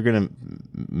 you're going to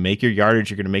make your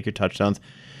yardage. You're going to make your touchdowns.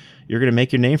 You're going to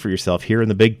make your name for yourself here in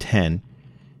the Big Ten.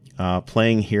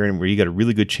 playing here and where you got a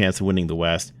really good chance of winning the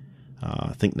West.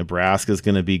 I think Nebraska is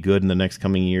going to be good in the next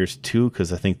coming years too,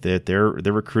 because I think that their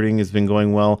recruiting has been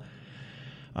going well.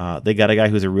 They got a guy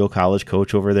who's a real college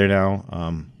coach over there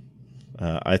now.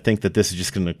 I think that this is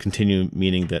just going to continue,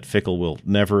 meaning that Fickell will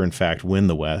never, in fact, win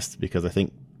the West, because I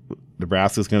think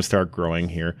Nebraska is going to start growing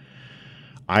here.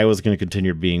 Iowa's going to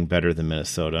continue being better than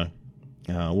Minnesota.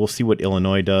 We'll see what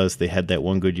Illinois does. They had that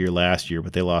one good year last year,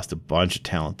 but they lost a bunch of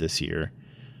talent this year.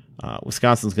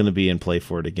 Wisconsin's going to be in play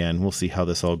for it again. We'll see how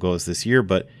this all goes this year,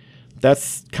 but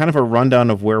that's kind of a rundown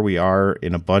of where we are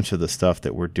in a bunch of the stuff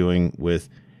that we're doing with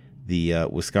the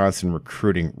Wisconsin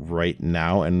recruiting right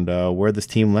now and where this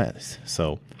team lies.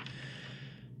 So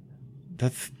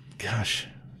that's, gosh,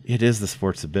 it is the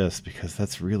sports abyss, because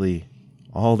that's really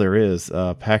all there is.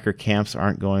 Packer camps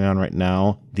aren't going on right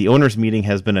now. The owners' meeting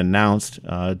has been announced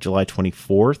July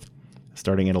 24th,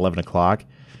 starting at 11 o'clock.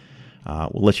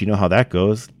 We'll let you know how that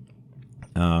goes.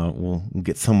 We'll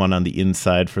get someone on the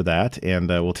inside for that, and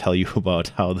we'll tell you about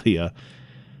how the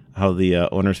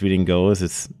owners' meeting goes.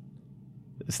 It's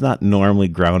not normally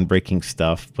groundbreaking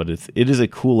stuff, but it is a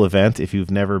cool event. If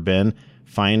you've never been,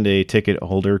 find a ticket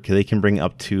holder. They can bring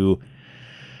up to,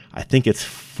 I think it's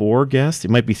 4 guests.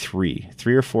 It might be 3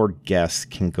 or 4 guests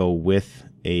can go with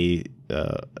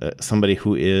somebody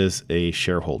who is a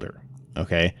shareholder.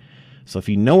 Okay. So if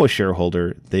you know a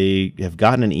shareholder, they have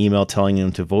gotten an email telling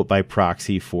them to vote by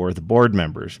proxy for the board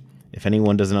members. If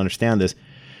anyone doesn't understand this,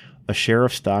 a share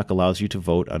of stock allows you to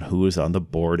vote on who is on the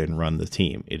board and run the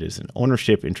team. It is an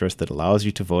ownership interest that allows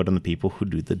you to vote on the people who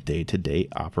do the day-to-day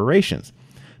operations.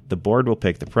 The board will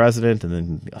pick the president, and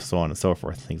then so on and so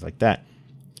forth, things like that.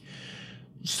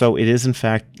 So it is, in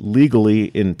fact,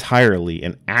 legally, entirely,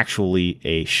 and actually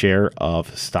a share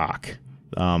of stock.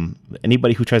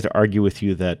 Anybody who tries to argue with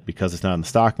you that because it's not in the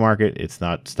stock market, it's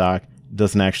not stock,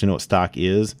 doesn't actually know what stock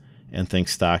is, and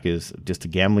thinks stock is just a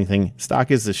gambling thing. Stock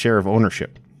is a share of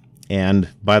ownership. And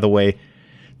by the way,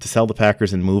 to sell the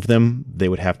Packers and move them, they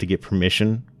would have to get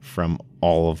permission from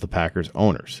all of the Packers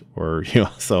owners,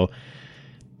 so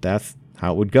that's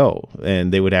how it would go.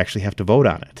 And they would actually have to vote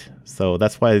on it. So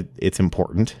that's why it's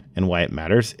important and why it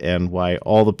matters, and why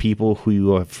all the people who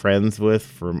you have friends with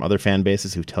from other fan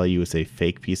bases who tell you it's a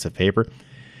fake piece of paper.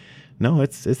 No,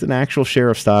 it's an actual share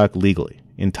of stock legally,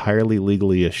 entirely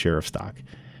legally a share of stock.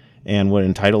 And what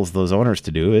entitles those owners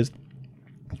to do is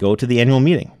go to the annual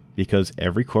meeting, because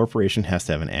every corporation has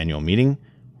to have an annual meeting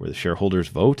where the shareholders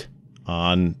vote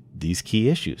on these key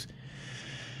issues.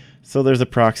 So there's a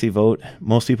proxy vote.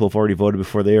 Most people have already voted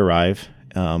before they arrive,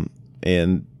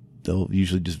 and they'll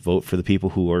usually just vote for the people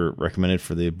who are recommended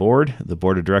for the board. The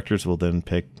board of directors will then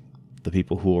pick the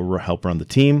people who will help run the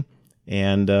team,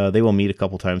 and they will meet a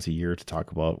couple times a year to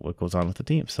talk about what goes on with the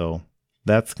team. So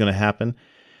that's going to happen.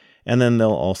 And then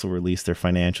they'll also release their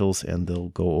financials, and they'll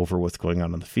go over what's going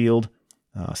on the field.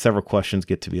 Several questions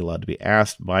get to be allowed to be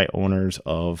asked by owners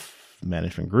of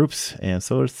management groups. And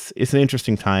so it's an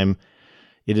interesting time.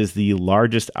 It is the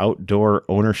largest outdoor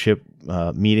ownership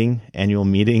annual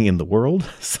meeting in the world.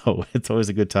 So it's always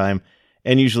a good time.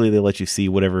 And usually they let you see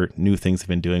whatever new things have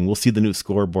been doing. We'll see the new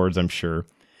scoreboards, I'm sure.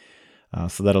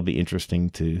 So that'll be interesting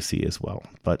to see as well.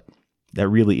 But that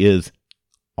really is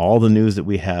all the news that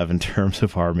we have in terms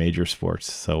of our major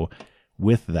sports. So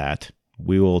with that,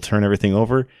 we will turn everything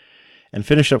over and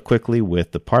finish up quickly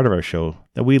with the part of our show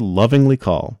that we lovingly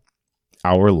call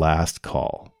Our Last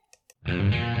Call.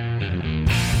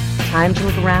 Time to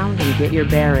look around and get your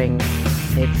bearings.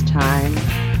 It's time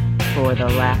for the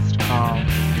last call.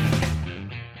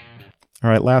 All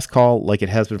right, last call, like it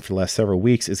has been for the last several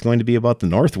weeks, is going to be about the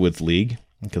Northwoods League,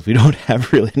 because we don't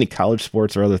have really any college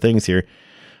sports or other things here.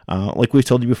 Like we've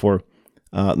told you before,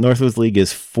 Northwoods League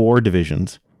is 4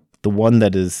 divisions. The one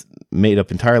that is made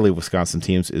up entirely of Wisconsin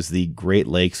teams is the Great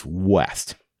Lakes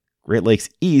West. Great Lakes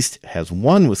East has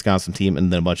 1 Wisconsin team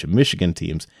and then a bunch of Michigan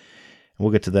teams. And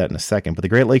we'll get to that in a second. But the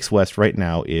Great Lakes West right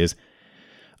now is,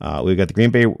 we've got the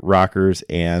Green Bay Rockers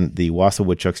and the Wausau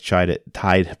Woodchucks tied at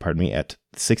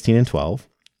 16-12.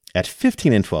 At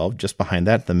 15-12, just behind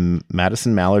that, the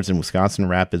Madison Mallards and Wisconsin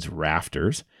Rapids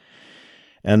Rafters.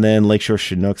 And then Lakeshore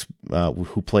Chinooks,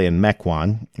 who play in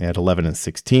Mequon, at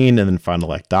 11-16. And then Fond du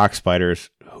Lac Dock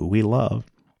Spiders, who we love,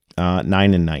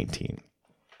 9-19.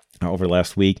 Over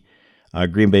last week,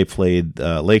 Green Bay played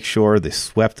Lakeshore. They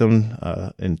swept them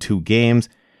in 2 games.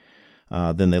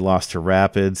 Then they lost to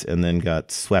Rapids and then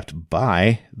got swept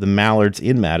by the Mallards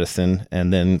in Madison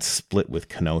and then split with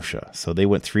Kenosha. So they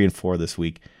went 3-4 this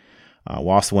week.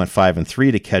 Wausau went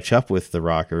 5-3 to catch up with the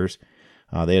Rockers.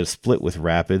 They had a split with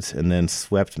Rapids and then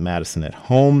swept Madison at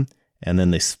home and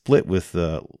then they split with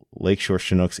the Lakeshore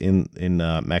Chinooks in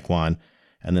Mequon,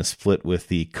 and then split with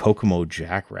the Kokomo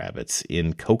Jackrabbits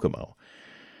in Kokomo.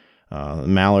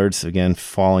 Mallards, again,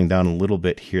 falling down a little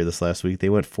bit here this last week. They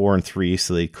went 4-3,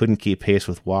 so they couldn't keep pace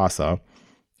with Wausau.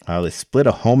 They split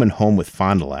a home and home with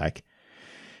Fond du Lac,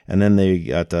 and then they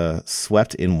got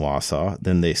swept in Wausau.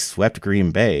 Then they swept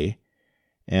Green Bay,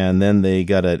 and then they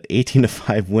got an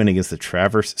 18-5 win against the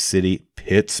Traverse City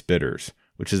Pit Spitters,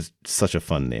 which is such a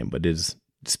fun name, but it is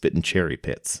spitting cherry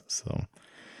pits. So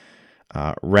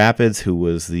Rapids, who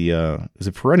was a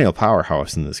perennial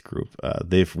powerhouse in this group,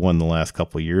 they've won the last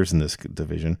couple of years in this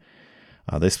division.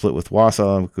 They split with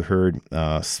Wausau, we heard,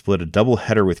 split a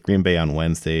doubleheader with Green Bay on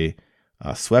Wednesday,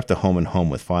 swept a home and home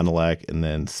with Fond du Lac, and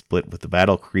then split with the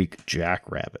Battle Creek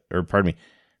Jackrabbit, or pardon me,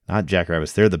 not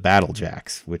Jackrabbits, they're the Battle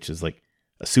Jacks, which is like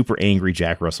a super angry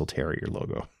Jack Russell Terrier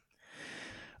logo.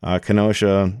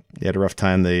 Kenosha, they had a rough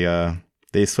time.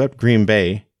 They swept Green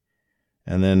Bay,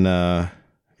 and then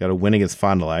got a win against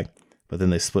Fond du Lac, but then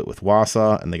they split with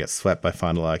Wausau, and they got swept by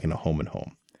Fond du Lac in a home and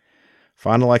home.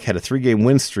 Fond du Lac had a 3-game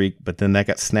win streak, but then that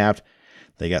got snapped.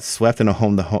 They got swept in a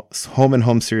home and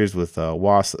home series with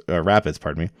Rapids,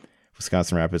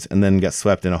 Wisconsin Rapids, and then got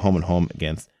swept in a home and home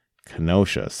against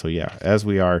Kenosha. So yeah, as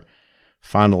we are,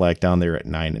 Fond du Lac down there at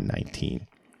 9-19.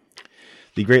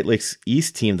 The Great Lakes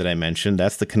East team that I mentioned,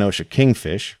 that's the Kenosha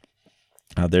Kingfish.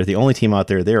 They're the only team out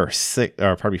there. They are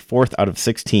fourth out of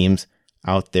 6 teams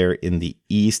out there in the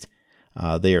East.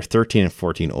 They are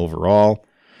 13-14 overall.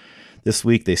 This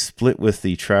week they split with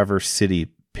the Traverse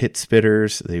City Pit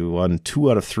Spitters. They won 2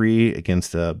 out of 3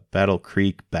 against Battle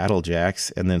Creek Battle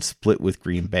Jacks, and then split with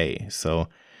Green Bay. So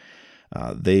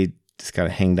they just kind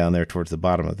of hang down there towards the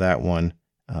bottom of that one.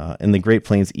 In the Great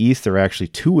Plains East, there are actually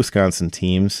 2 Wisconsin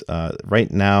teams. Right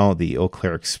now, the Eau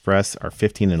Claire Express are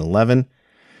 15-11,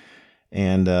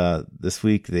 and this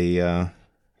week they're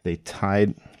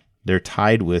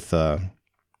tied with the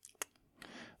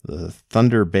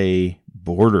Thunder Bay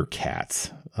Border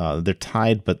Cats. They're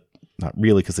tied, but not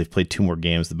really because they've played 2 more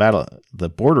games. The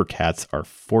Border Cats are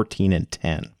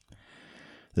 14-10.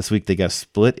 This week they got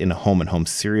split in a home and home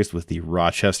series with the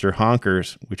Rochester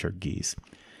Honkers, which are geese,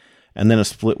 and then a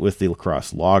split with the La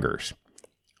Crosse Loggers.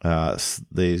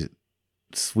 They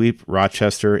sweep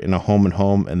Rochester in a home and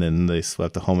home, and then they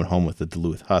swept a home and home with the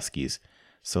Duluth Huskies.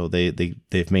 So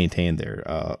they've maintained their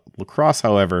La Crosse,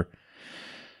 however,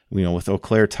 with Eau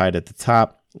Claire tied at the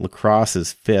top. La Crosse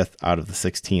is 5th out of the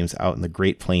 6 teams out in the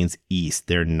Great Plains East.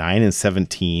 They're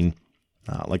 9-17.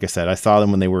 Like I said, I saw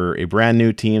them when they were a brand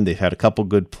new team. They've had a couple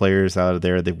good players out of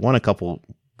there. They've won a couple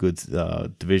good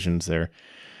divisions there.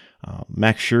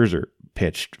 Max Scherzer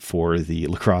pitched for the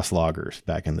La Crosse Loggers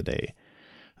back in the day.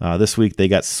 This week they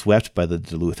got swept by the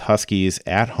Duluth Huskies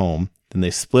at home. Then they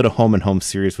split a home and home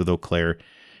series with Eau Claire,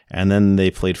 and then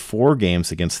they played 4 games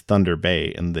against Thunder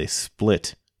Bay, and they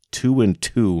split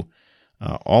 2-2,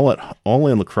 all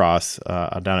in La Crosse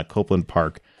down at Copeland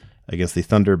Park against the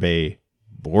Thunder Bay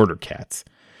Border Cats.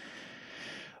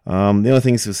 The only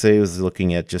things to say was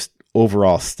looking at just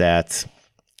overall stats.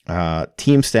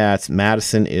 Team stats,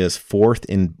 Madison is 4th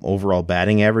in overall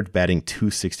batting average, batting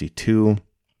 .262.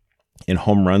 In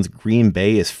home runs, Green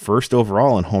Bay is 1st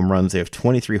overall in home runs. They have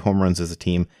 23 home runs as a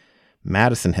team.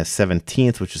 Madison has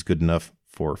 17th, which is good enough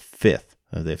for 5th.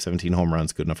 They have 17 home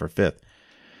runs, good enough for 5th.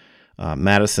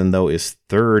 Madison, though, is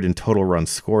 3rd in total runs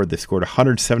scored. They scored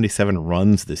 177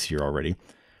 runs this year already.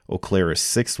 Eau Claire is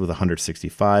 6th with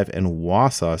 165, and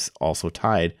Wausau is also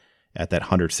tied at that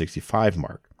 165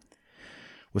 mark.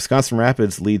 Wisconsin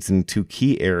Rapids leads in 2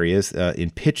 key areas.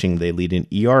 In pitching, they lead in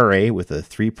ERA with a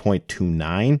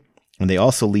 3.29, and they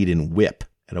also lead in WHIP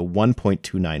at a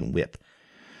 1.29 WHIP.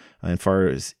 As far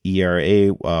as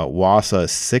ERA, Wausau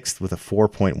is 6th with a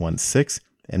 4.16,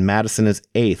 and Madison is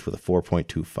 8th with a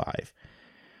 4.25.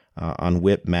 On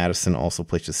WHIP, Madison also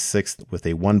places 6th with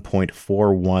a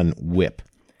 1.41 WHIP.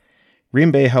 Green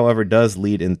Bay, however, does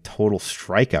lead in total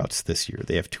strikeouts this year.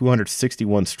 They have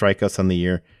 261 strikeouts on the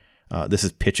year. This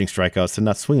is pitching strikeouts and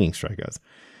not swinging strikeouts.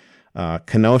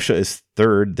 Kenosha is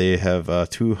 3rd. They have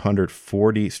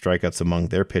 240 strikeouts among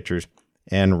their pitchers,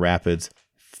 and Rapids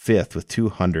 5th with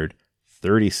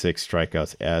 236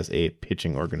 strikeouts as a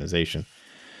pitching organization.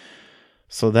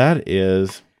 So that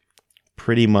is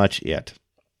pretty much it.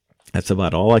 That's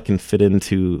about all I can fit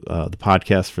into the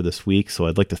podcast for this week. So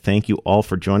I'd like to thank you all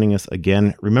for joining us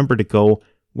again. Remember to go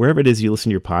wherever it is you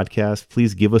listen to your podcast.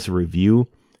 Please give us a review.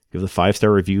 Give the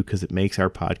 5-star review because it makes our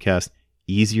podcast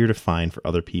easier to find for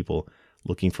other people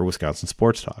looking for Wisconsin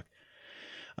sports talk.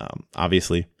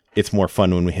 Obviously, it's more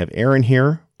fun when we have Aaron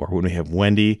here, or when we have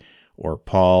Wendy, or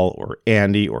Paul or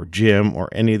Andy or Jim or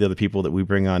any of the other people that we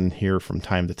bring on here from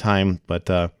time to time. But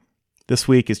this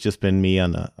week it's just been me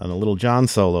on a little Jon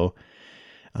Solo.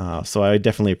 So I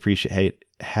definitely appreciate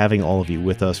having all of you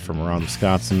with us from around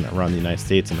Wisconsin, around the United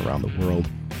States, and around the world.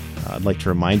 I'd like to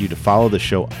remind you to follow the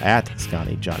show at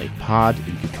Scotty Johnny Pod.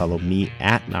 You can follow me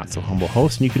at Not So Humble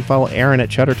Host, and you can follow Aaron at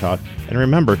Cheddar Talk. And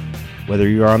remember, whether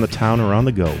you are on the town or on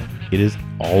the go, it is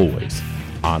always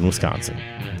on Wisconsin.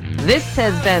 This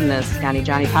has been the Scotty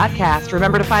Johnny Podcast.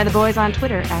 Remember to find the boys on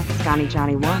Twitter at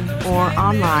ScottyJohnny1 or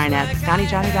online at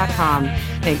ScottyJohnny.com.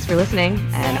 Thanks for listening,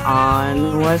 and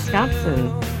on Wisconsin.